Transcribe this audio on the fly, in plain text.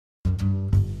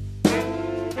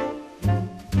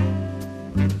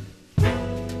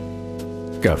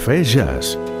Cafè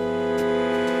Jazz.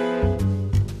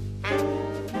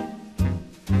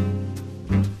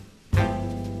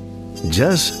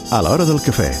 Jazz a l'hora del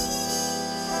cafè.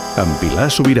 Amb Pilar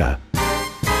Sobirà.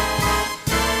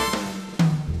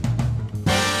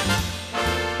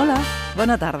 Hola,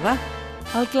 bona tarda.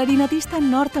 El clarinetista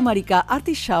nord-americà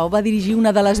Artie Shaw va dirigir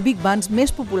una de les big bands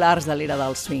més populars de l'era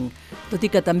del swing. Tot i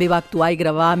que també va actuar i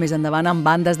gravar més endavant en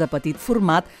bandes de petit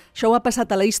format, Shaw ha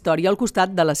passat a la història al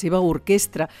costat de la seva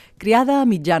orquestra, creada a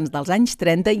mitjans dels anys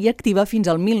 30 i activa fins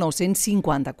al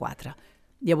 1954.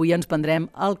 I avui ens prendrem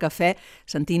el cafè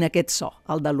sentint aquest so,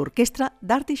 el de l'orquestra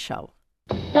d'Artie Shaw.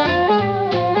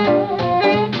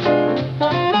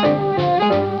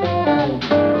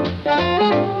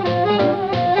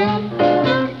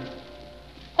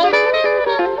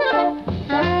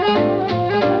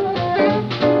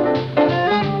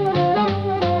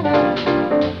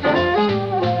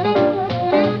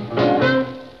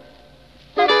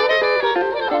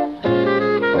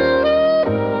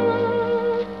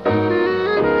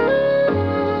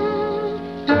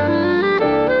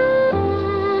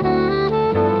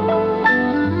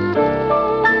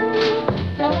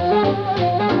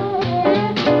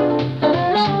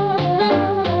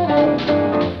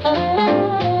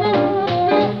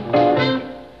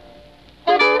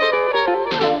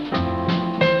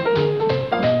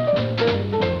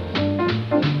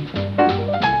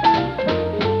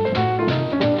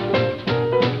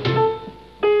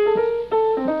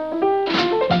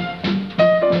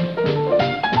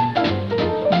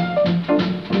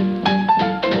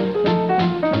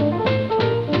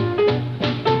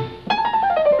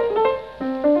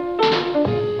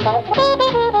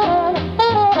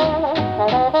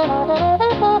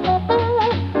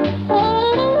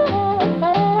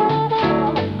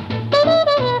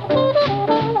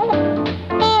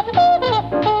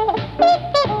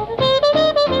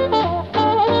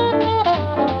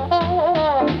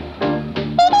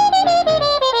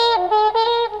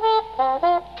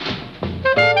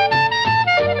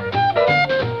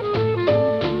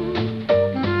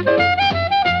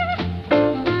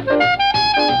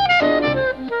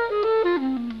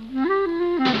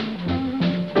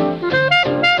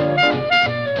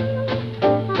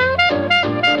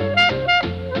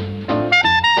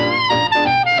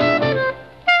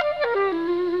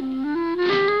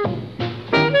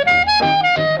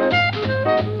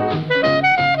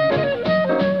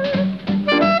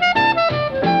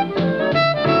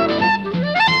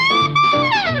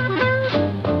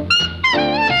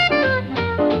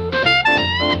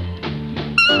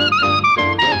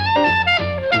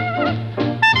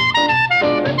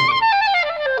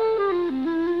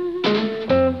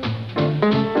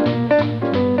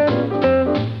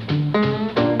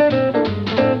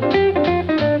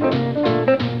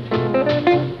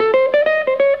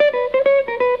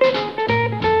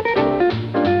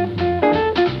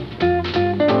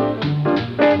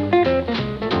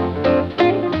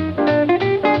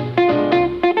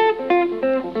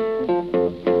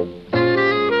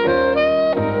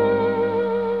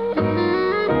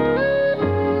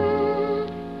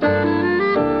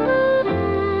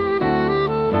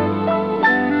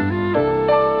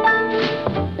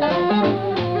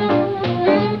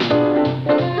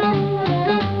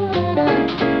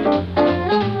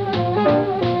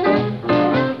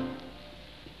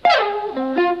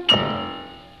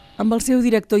 Amb el seu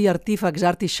director i artífex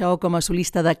Artie Shaw com a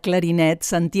solista de clarinet,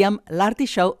 sentíem l'Artie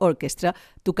Shaw Orchestra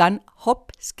tocant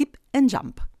Hop, Skip and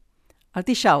Jump.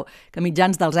 Artie Shaw, que a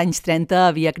mitjans dels anys 30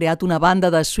 havia creat una banda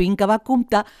de swing que va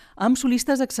comptar amb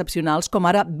solistes excepcionals com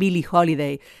ara Billie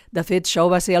Holiday. De fet,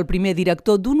 Shaw va ser el primer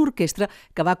director d'una orquestra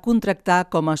que va contractar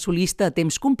com a solista a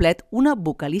temps complet una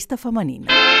vocalista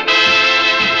femenina.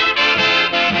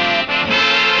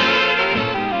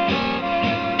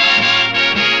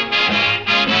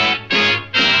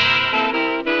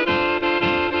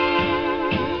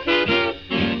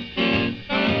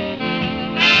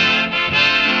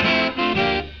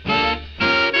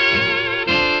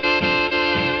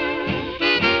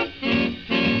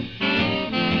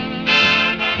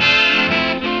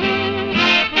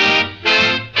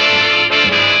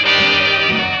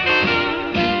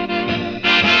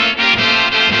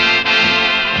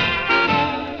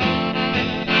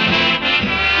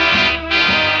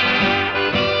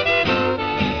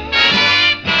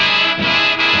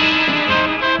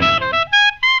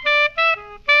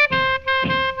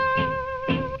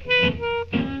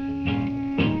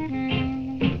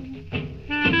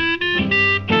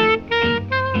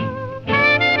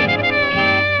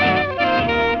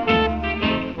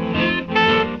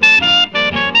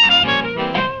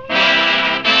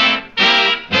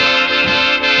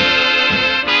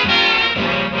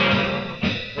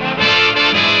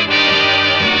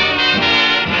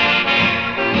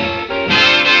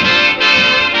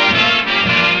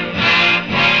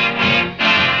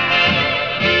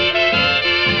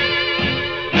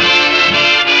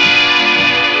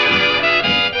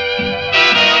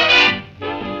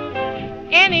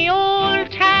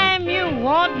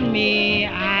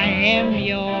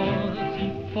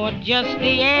 for just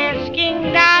the asking,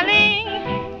 darling.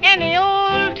 Any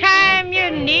old time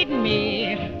you need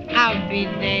me, I'll be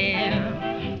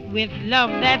there. With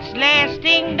love that's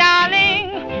lasting,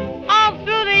 darling, all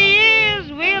through the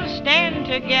years we'll stand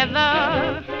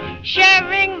together,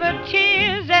 sharing the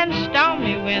tears and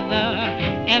stormy weather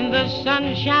and the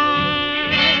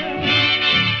sunshine.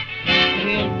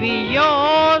 Will be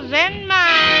yours and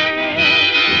mine.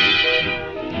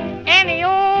 Any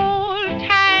old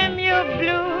time you're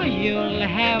blue, you'll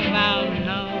have our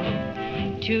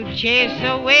love to chase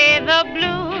away the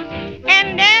blues.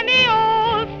 And any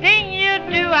old thing you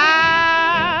do,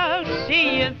 I'll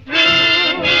see you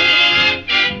through.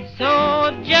 So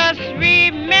just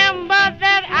remember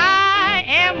that I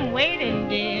am waiting,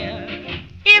 dear.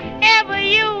 If ever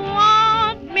you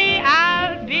want me,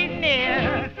 I'll be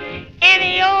near.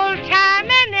 Any old time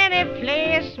and any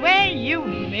place where you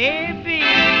may be.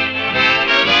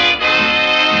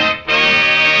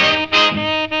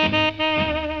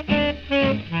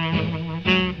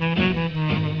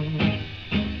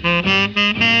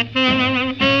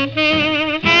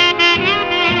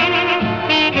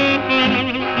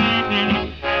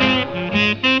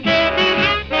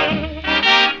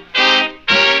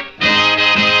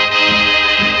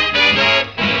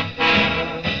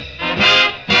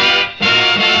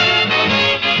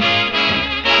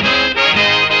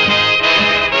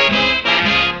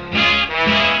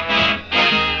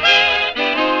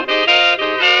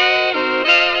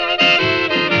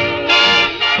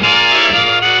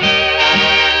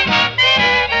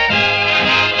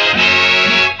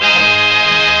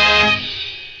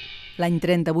 L'any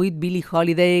 38, Billie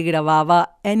Holiday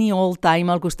gravava Any Old Time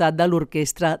al costat de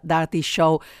l'orquestra d'Artie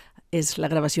Shaw. És la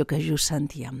gravació que just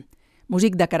sentíem.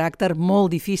 Músic de caràcter molt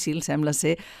difícil, sembla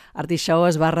ser, Artie Shaw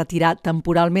es va retirar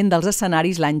temporalment dels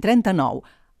escenaris l'any 39.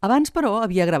 Abans, però,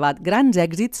 havia gravat grans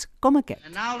èxits com aquest.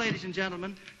 And now, ladies and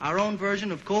gentlemen, our own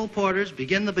version of Cole Porter's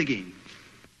Begin the Beguine.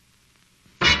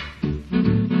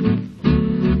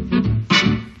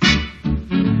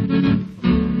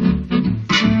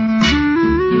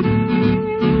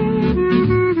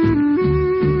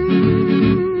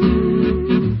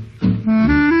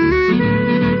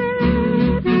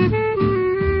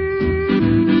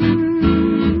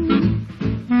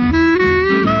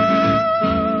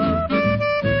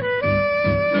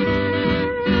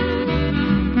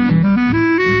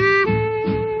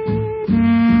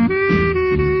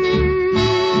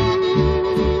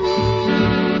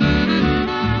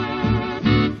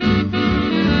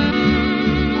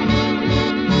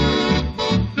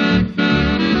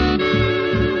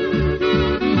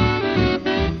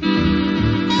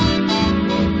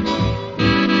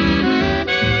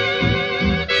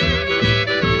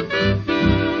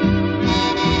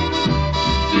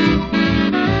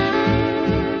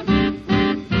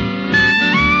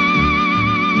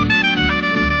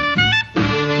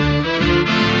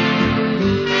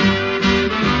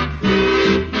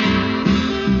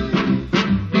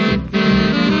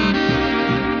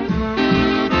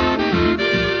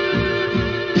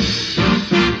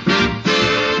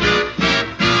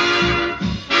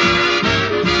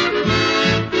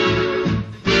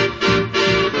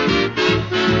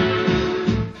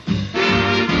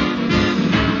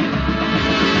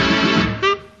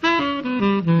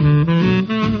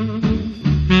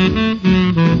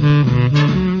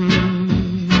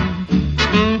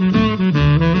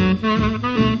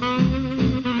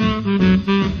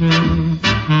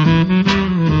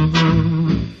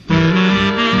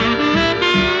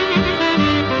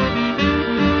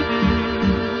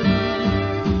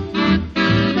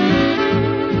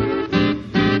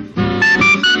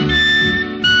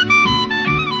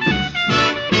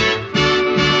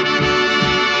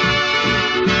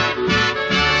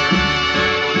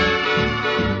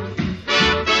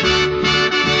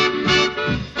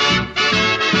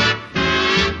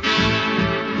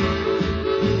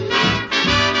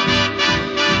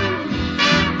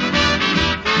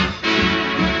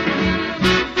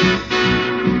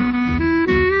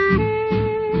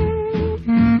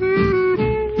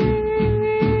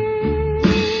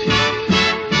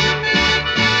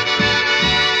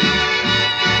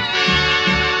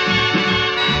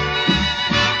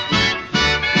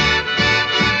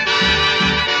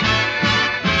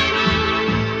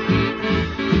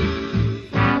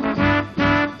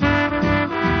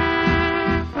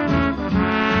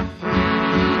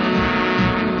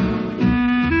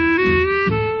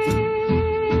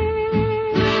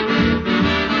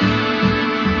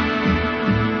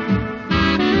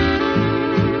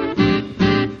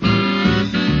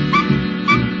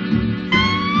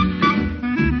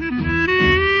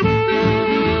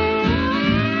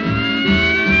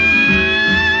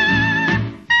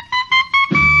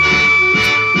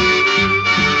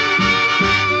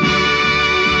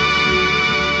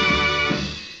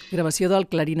 gravació del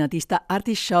clarinetista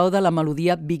Artie Shaw de la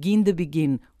melodia Begin the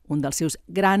Begin, un dels seus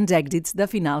grans èxits de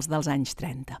finals dels anys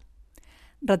 30.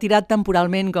 Retirat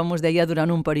temporalment, com us deia,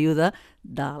 durant un període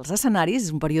dels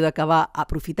escenaris, un període que va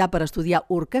aprofitar per estudiar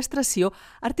orquestració,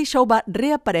 Artie Shaw va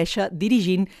reaparèixer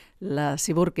dirigint la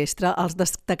seva orquestra als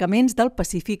destacaments del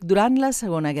Pacífic durant la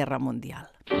Segona Guerra Mundial.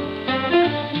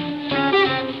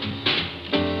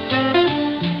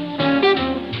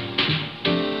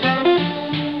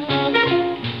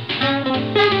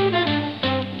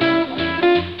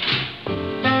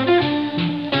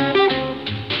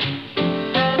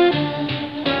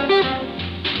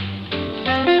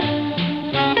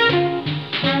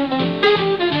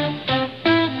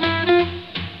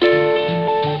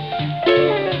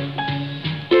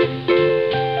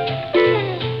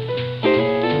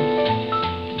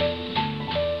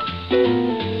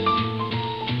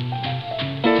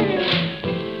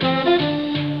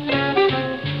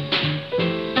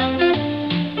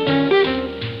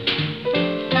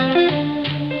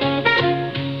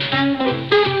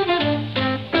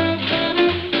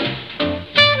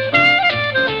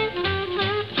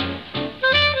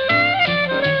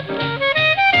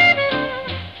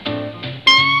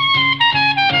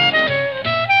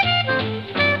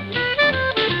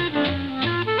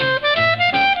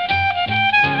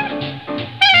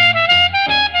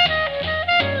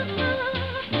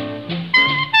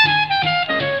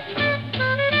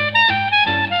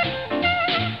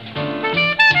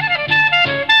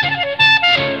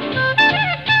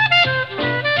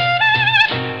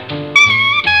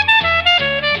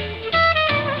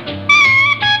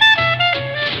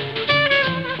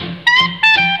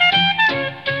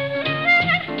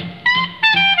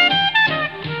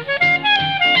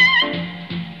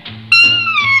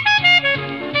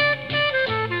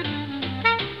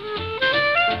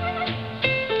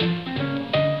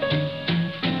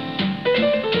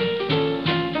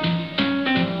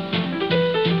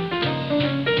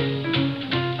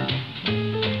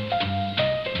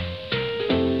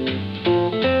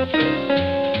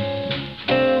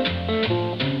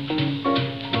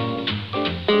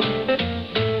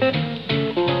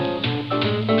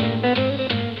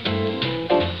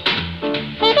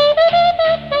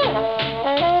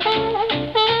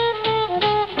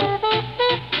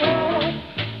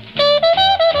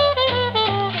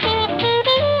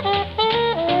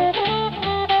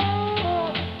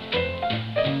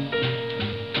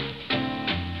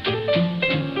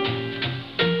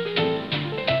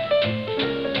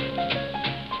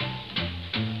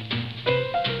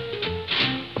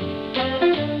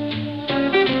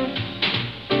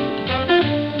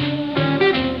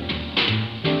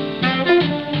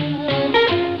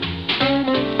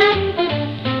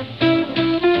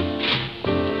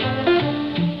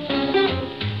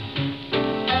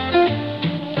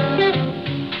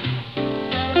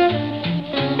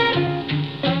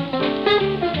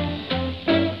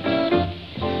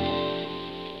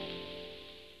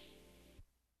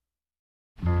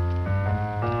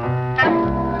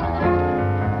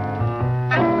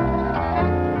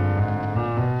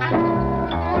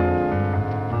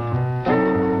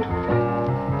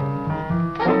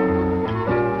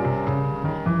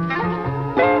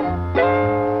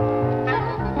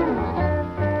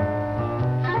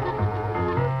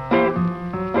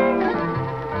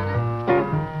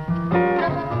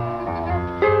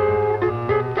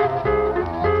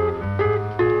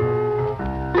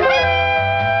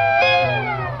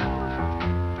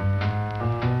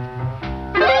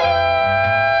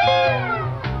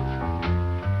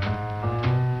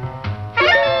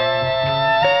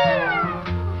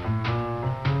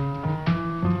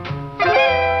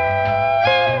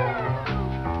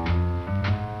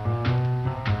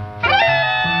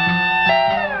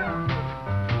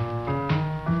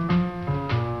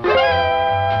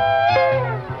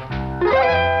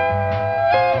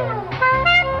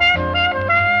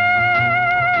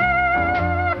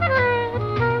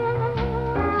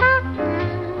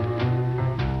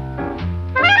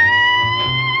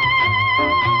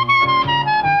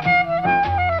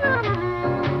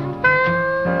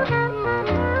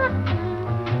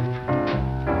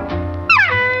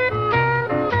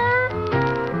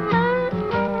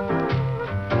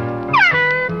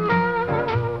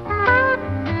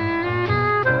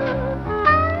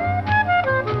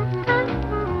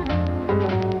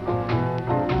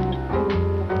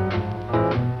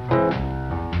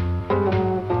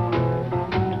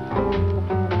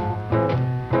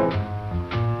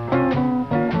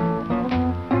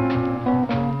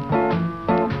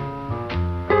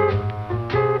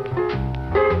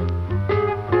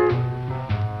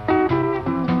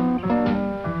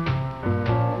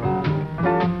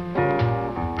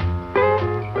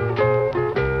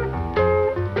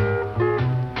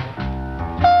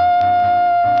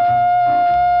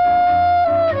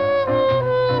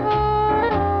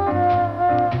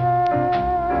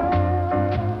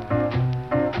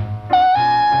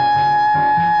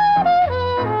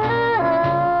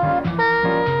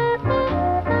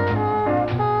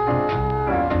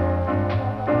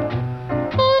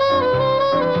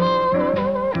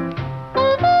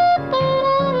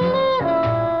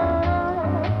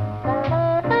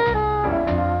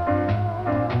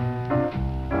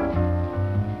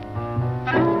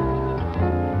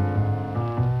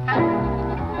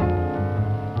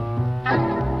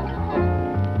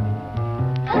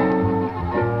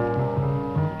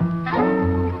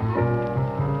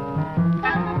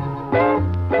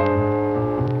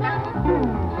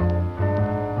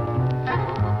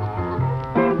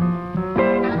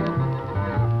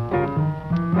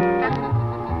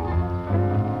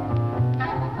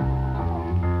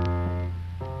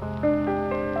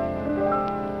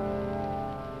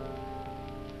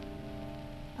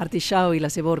 Artie Shaw i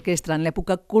la seva orquestra en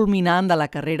l'època culminant de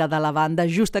la carrera de la banda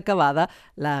just acabada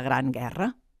la Gran Guerra.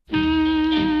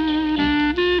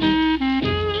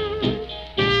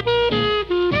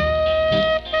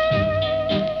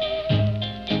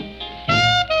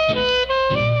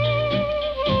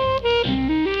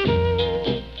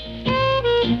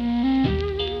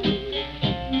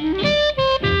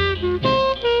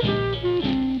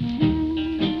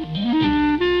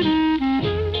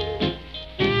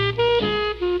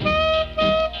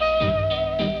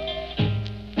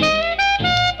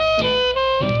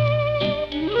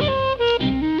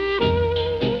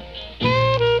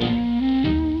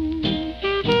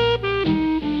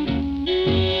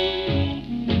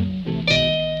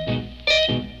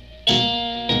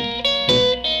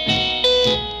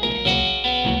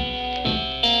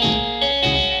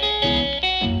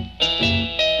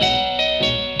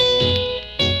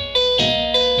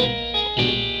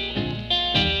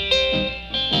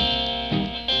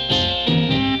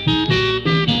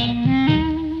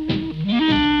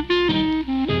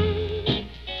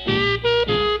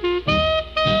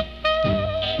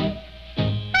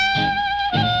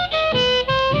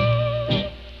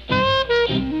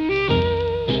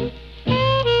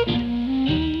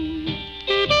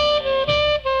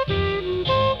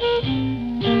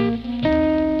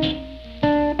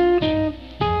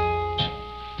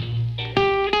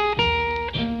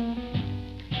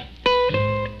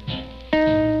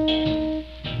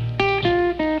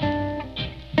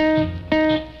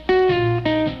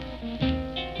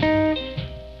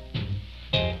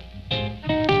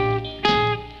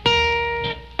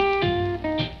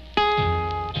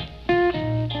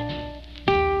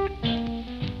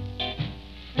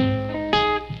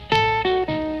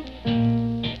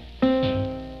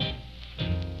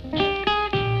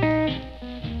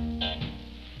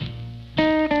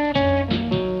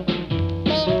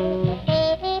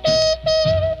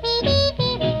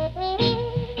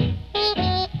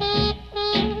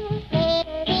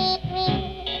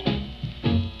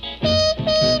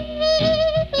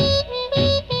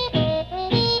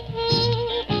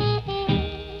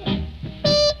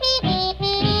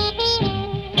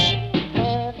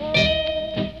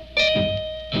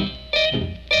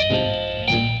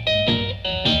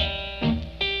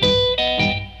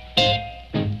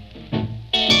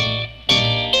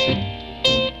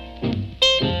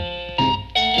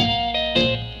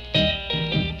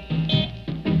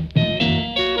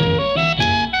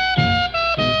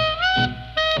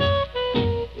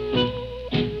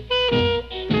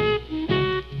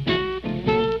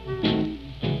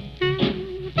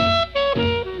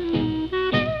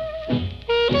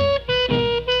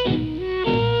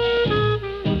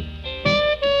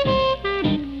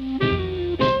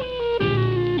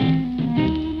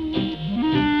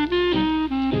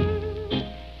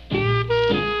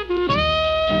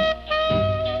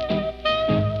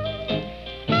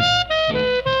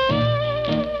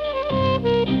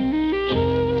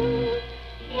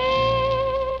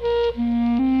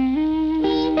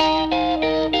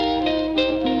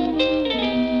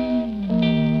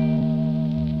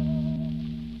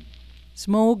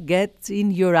 Smoke Gets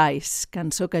in Your Eyes,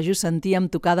 cançó que just sentíem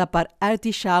tocada per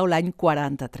Artie Shaw l'any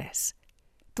 43.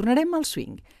 Tornarem al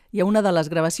swing i a una de les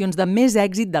gravacions de més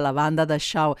èxit de la banda de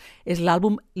Shaw és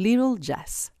l'àlbum Little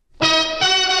Jazz.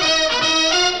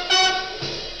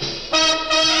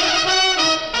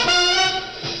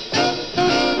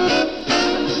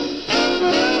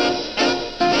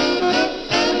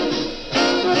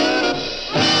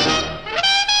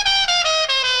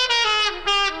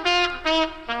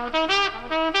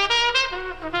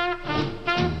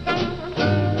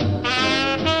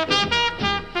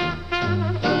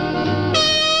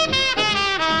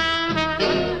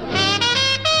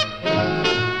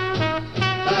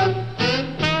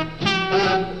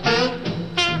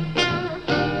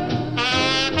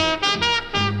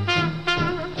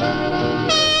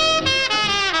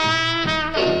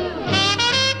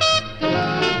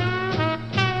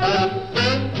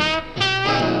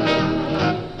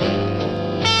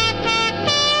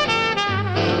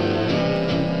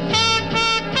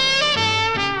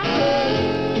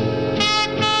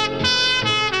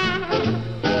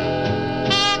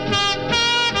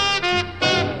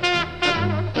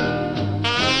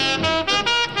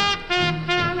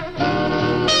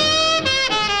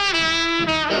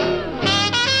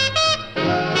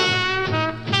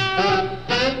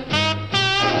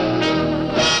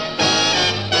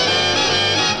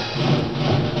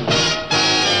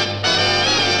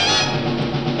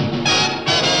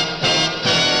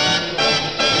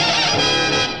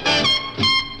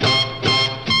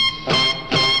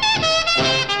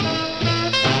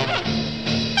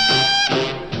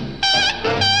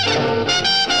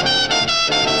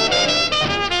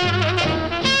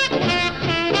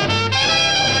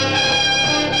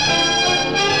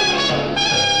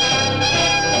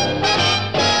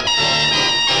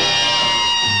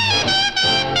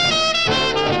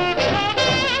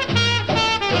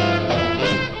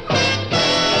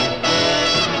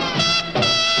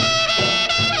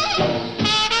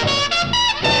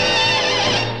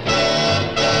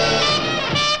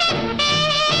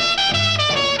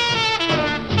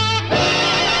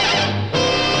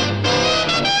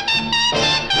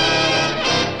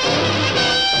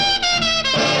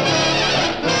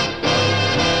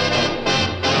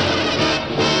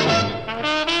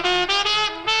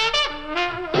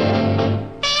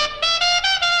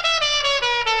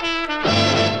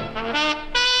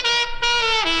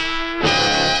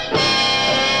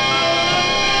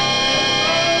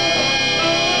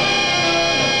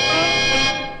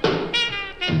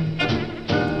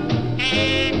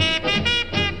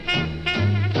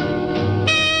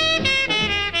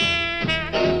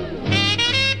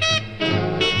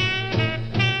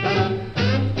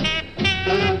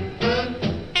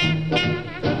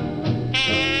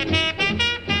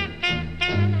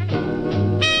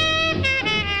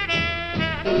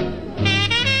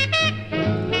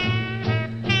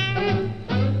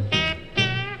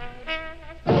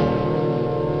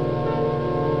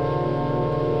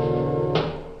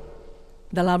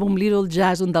 De l'àlbum Little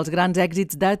Jazz, un dels grans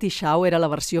èxits d'Artie Shaw era la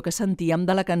versió que sentíem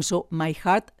de la cançó My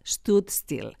Heart Stood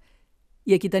Still.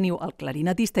 I aquí teniu el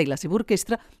clarinetista i la seva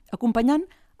orquestra acompanyant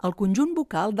el conjunt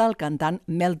vocal del cantant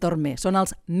Mel Torme. Són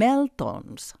els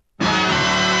Mel-Tones.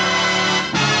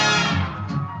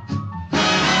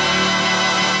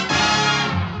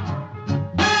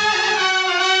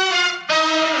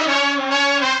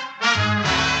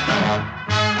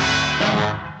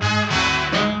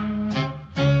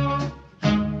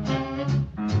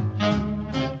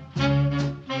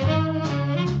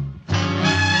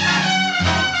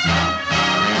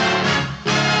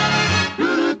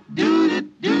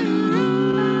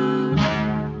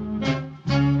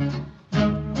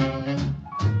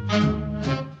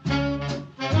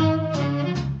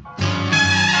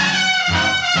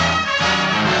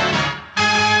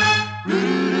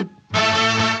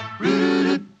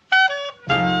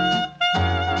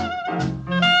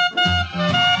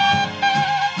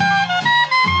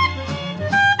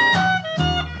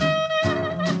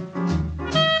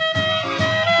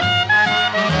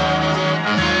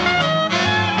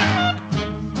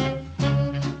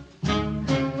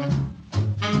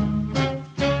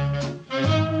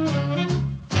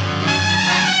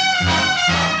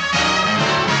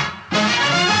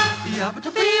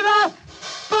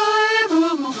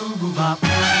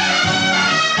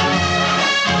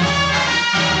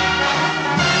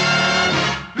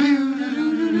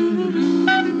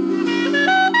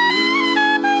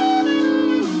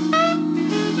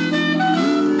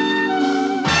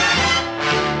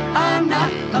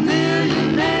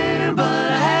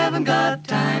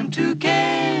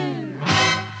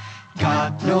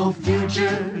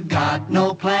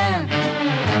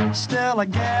 I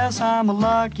guess I'm a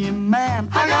lucky man.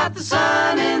 I got the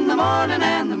sun in the morning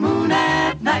and the moon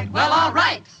at night. Well, all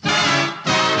right.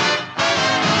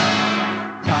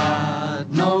 Got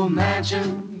no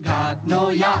mansion, got no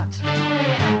yacht.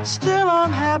 Still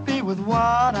I'm happy with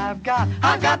what I've got.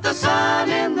 I've got the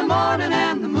sun in the morning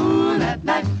and the moon at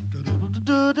night.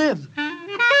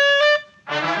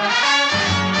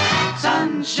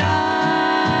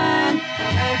 Sunshine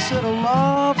makes it a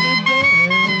lovely day.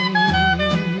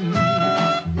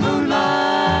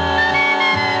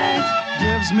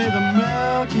 Me the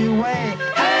Milky Way.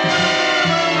 Hey,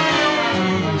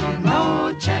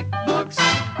 no checkbooks,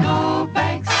 no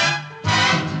banks.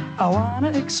 I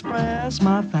wanna express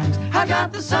my thanks. I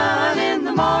got the sun in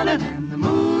the morning and the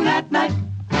moon at night.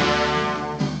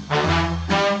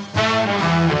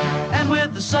 And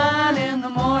with the sun in the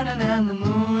morning and the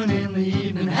moon in the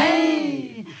evening,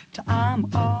 hey, I'm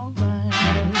all right.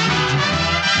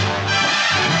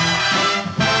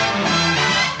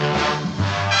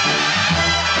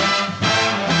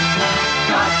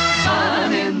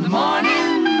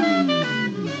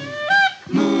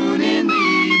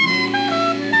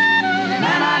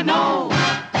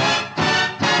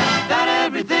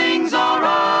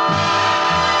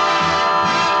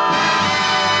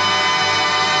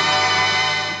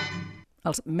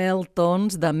 Els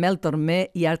Mel-Tones de Mel Torme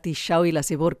i Artie Shaw i la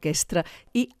seva orquestra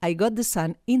i I Got the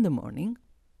Sun in the Morning.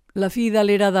 La fi de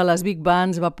l'era de les big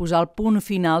bands va posar el punt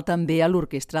final també a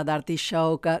l'orquestra d'Artie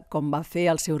Shaw, que, com va fer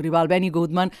el seu rival Benny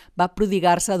Goodman, va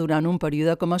prodigar-se durant un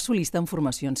període com a solista en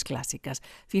formacions clàssiques,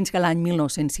 fins que l'any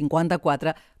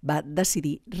 1954 va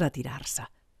decidir retirar-se.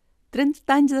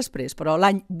 30 anys després, però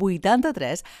l'any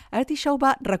 83, Artie Shaw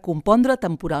va recompondre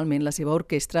temporalment la seva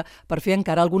orquestra per fer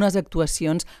encara algunes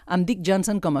actuacions amb Dick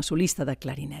Johnson com a solista de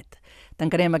clarinet.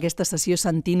 Tancarem aquesta sessió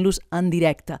sentint-los en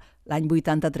directe l'any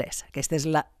 83. Aquesta és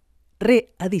la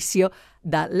reedició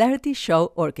de l'Artie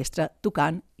Shaw Orchestra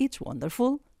tocant It's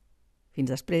Wonderful.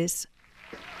 Fins després.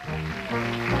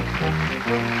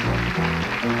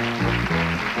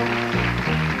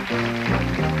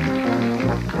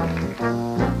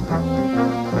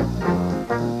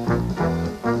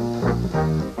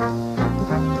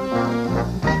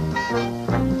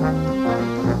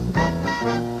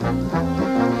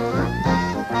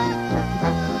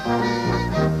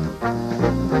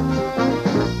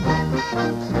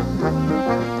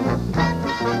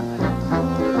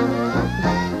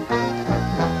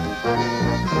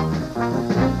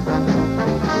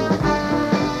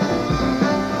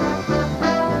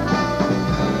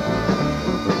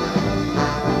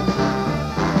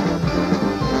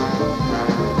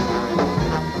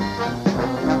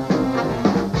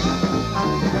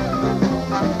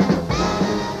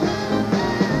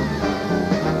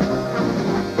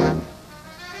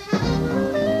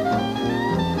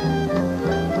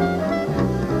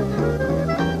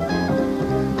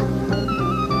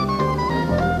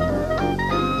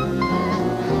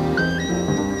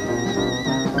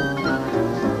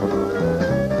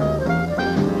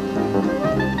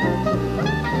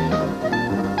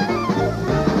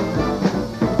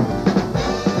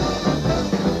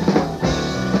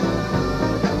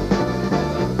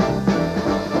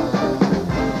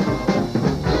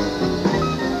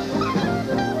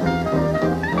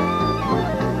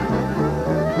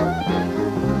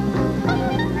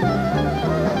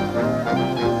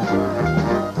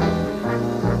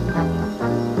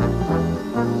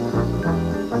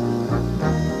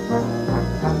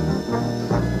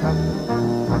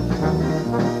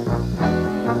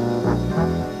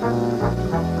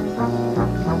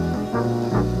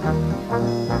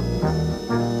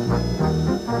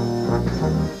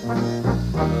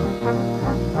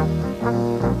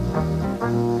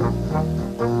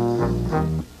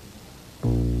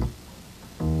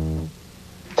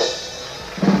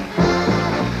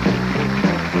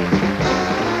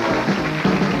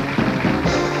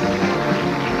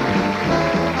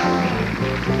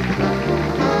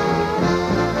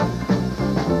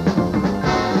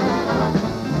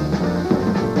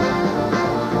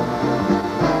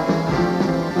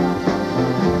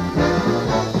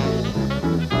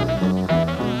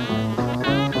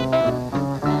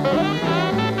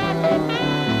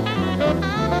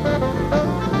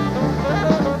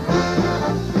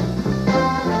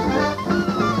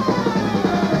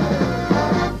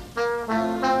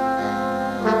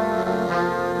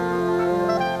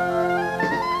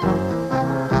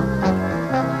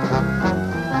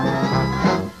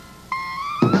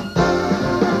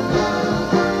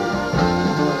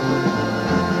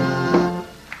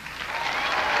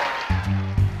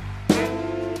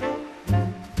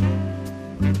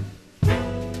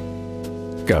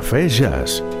 Cafè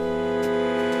Jazz.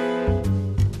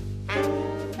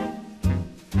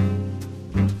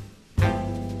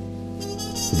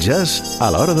 Jazz a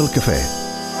l'hora del cafè.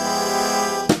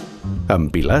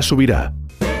 Amb Pilar Sobirà.